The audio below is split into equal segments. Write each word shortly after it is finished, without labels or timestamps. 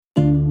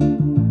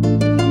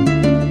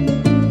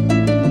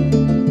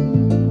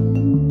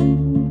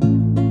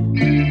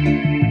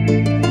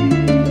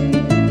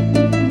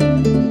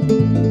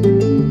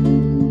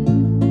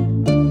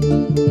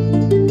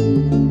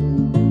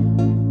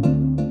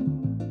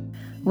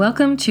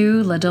Welcome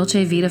to La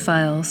Dolce Vita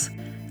Files.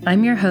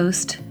 I'm your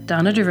host,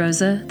 Donna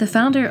DeRosa, the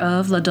founder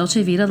of La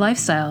Dolce Vita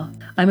Lifestyle.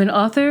 I'm an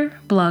author,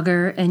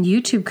 blogger, and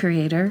YouTube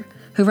creator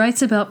who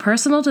writes about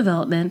personal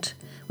development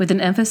with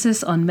an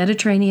emphasis on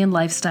Mediterranean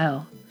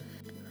lifestyle.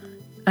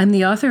 I'm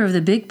the author of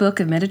the Big Book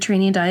of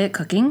Mediterranean Diet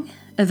Cooking,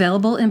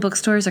 available in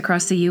bookstores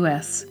across the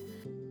U.S.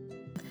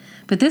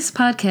 But this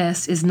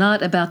podcast is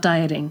not about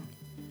dieting.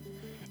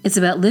 It's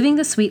about living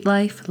the sweet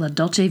life, La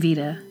Dolce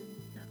Vita.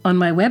 On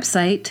my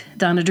website,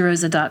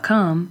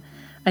 donnaderosa.com,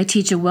 I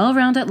teach a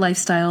well-rounded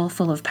lifestyle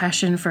full of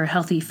passion for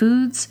healthy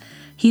foods,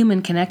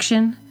 human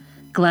connection,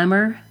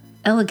 glamour,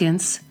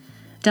 elegance,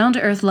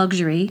 down-to-earth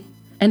luxury,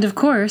 and of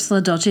course,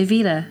 La Dolce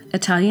Vita,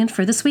 Italian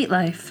for the sweet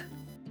life.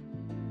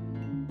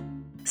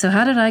 So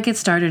how did I get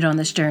started on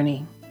this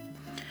journey?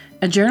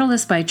 A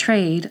journalist by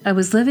trade, I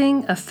was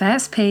living a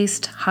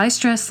fast-paced,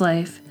 high-stress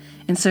life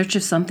in search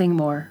of something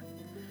more.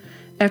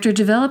 After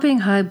developing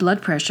high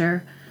blood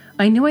pressure,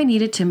 I knew I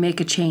needed to make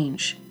a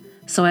change,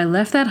 so I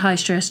left that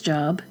high-stress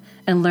job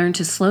and learned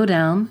to slow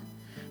down,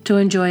 to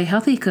enjoy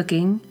healthy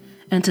cooking,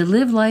 and to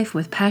live life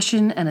with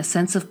passion and a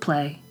sense of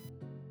play.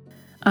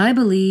 I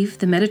believe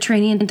the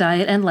Mediterranean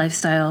diet and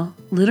lifestyle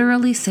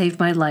literally saved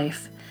my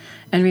life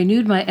and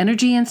renewed my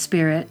energy and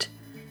spirit,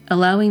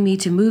 allowing me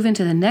to move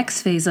into the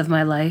next phase of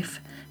my life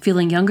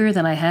feeling younger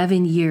than I have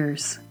in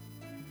years.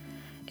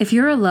 If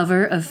you're a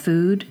lover of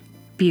food,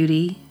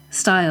 beauty,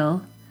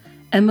 style,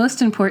 and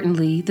most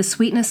importantly, the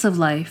sweetness of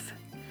life,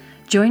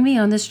 join me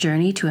on this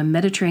journey to a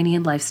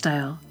Mediterranean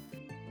lifestyle.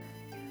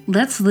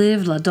 Let's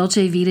live La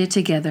Dolce Vita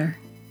together.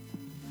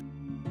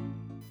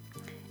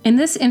 In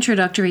this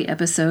introductory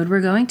episode, we're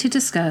going to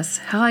discuss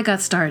how I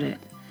got started,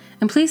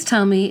 and please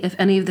tell me if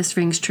any of this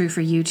rings true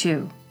for you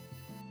too.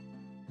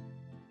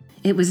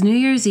 It was New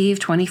Year's Eve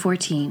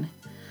 2014.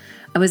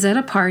 I was at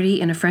a party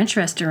in a French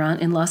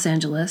restaurant in Los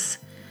Angeles,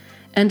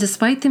 and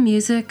despite the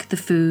music, the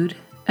food,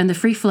 and the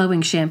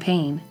free-flowing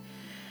champagne,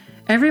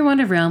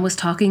 everyone around was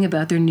talking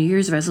about their New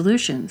Year's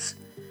resolutions,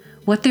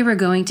 what they were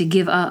going to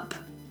give up,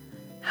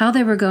 how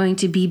they were going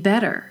to be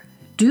better,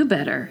 do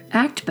better,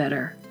 act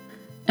better.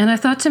 And I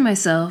thought to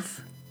myself,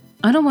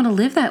 I don't want to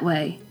live that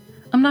way.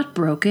 I'm not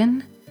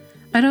broken.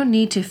 I don't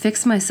need to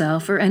fix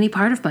myself or any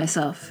part of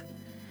myself.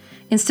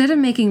 Instead of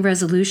making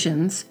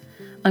resolutions,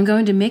 I'm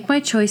going to make my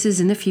choices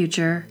in the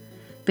future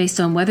based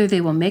on whether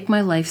they will make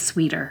my life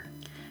sweeter.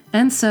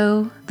 And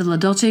so, the La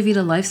Dolce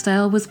Vita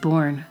lifestyle was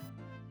born.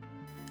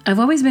 I've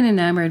always been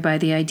enamored by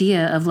the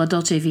idea of La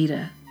Dolce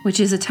Vita, which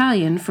is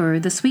Italian for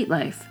the sweet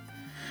life.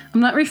 I'm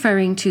not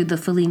referring to the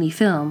Fellini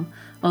film,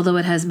 although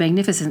it has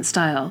magnificent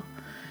style.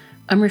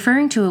 I'm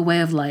referring to a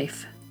way of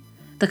life,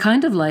 the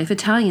kind of life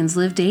Italians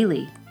live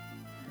daily.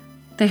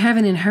 They have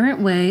an inherent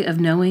way of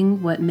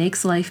knowing what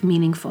makes life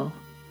meaningful.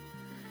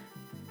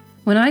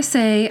 When I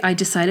say I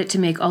decided to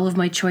make all of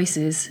my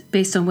choices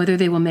based on whether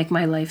they will make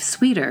my life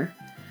sweeter,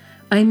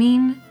 I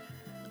mean,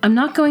 I'm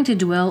not going to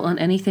dwell on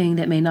anything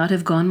that may not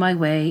have gone my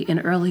way in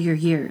earlier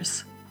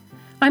years.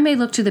 I may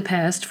look to the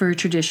past for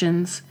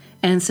traditions,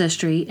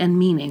 ancestry, and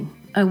meaning.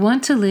 I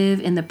want to live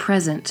in the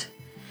present,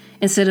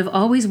 instead of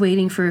always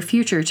waiting for a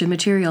future to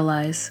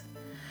materialize.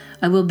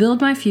 I will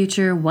build my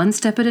future one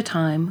step at a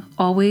time,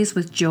 always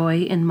with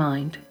joy in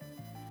mind.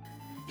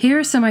 Here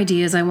are some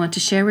ideas I want to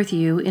share with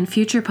you in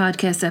future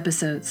podcast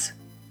episodes.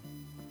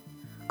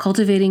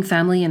 Cultivating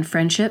family and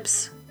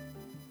friendships,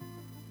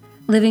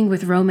 living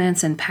with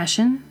romance and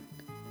passion,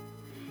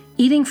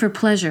 eating for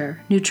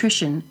pleasure,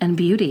 nutrition, and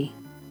beauty,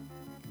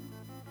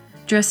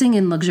 dressing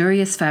in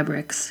luxurious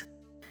fabrics,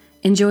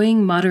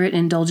 enjoying moderate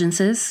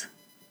indulgences,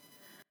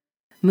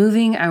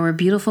 moving our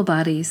beautiful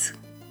bodies,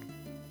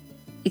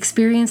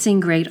 experiencing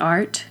great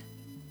art,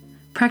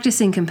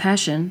 practicing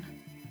compassion,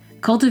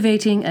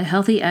 cultivating a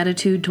healthy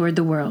attitude toward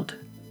the world.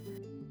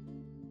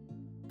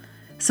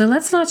 So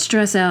let's not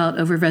stress out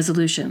over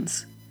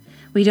resolutions.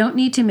 We don't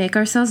need to make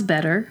ourselves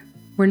better.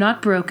 We're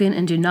not broken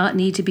and do not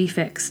need to be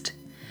fixed.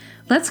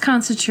 Let's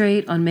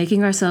concentrate on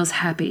making ourselves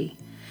happy,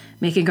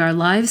 making our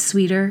lives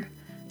sweeter,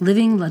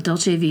 living La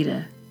Dolce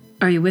Vita.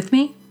 Are you with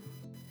me?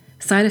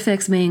 Side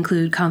effects may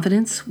include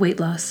confidence, weight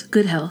loss,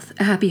 good health,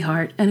 a happy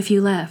heart, and a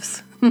few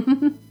laughs.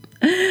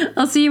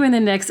 I'll see you in the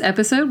next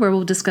episode where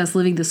we'll discuss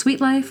living the sweet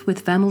life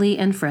with family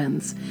and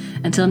friends.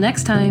 Until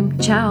next time,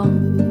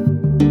 ciao!